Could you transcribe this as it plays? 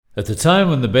At the time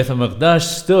when the Beit HaMikdash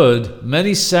stood,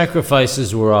 many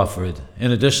sacrifices were offered.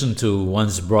 In addition to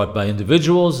ones brought by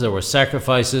individuals, there were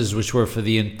sacrifices which were for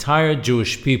the entire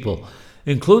Jewish people.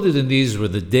 Included in these were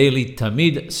the daily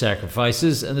Tamid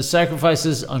sacrifices and the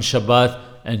sacrifices on Shabbat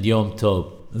and Yom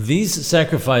Tov. These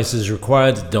sacrifices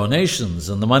required donations,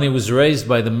 and the money was raised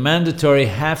by the mandatory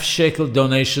half-shekel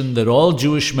donation that all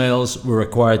Jewish males were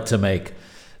required to make.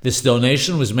 This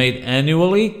donation was made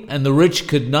annually, and the rich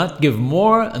could not give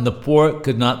more, and the poor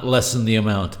could not lessen the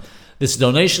amount. This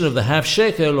donation of the half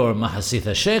shekel, or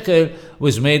mahasith shekel,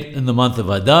 was made in the month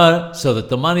of Adar, so that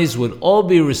the monies would all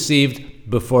be received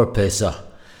before Pesach.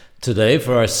 Today,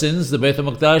 for our sins, the Beit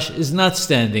HaMikdash is not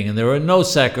standing, and there are no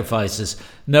sacrifices.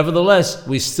 Nevertheless,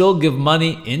 we still give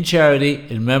money in charity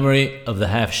in memory of the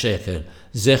half shekel,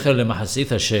 zecher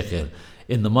lemahasith shekel,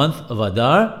 in the month of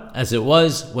Adar, as it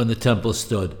was when the temple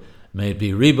stood. May it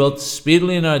be rebuilt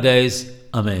speedily in our days.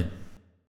 Amen.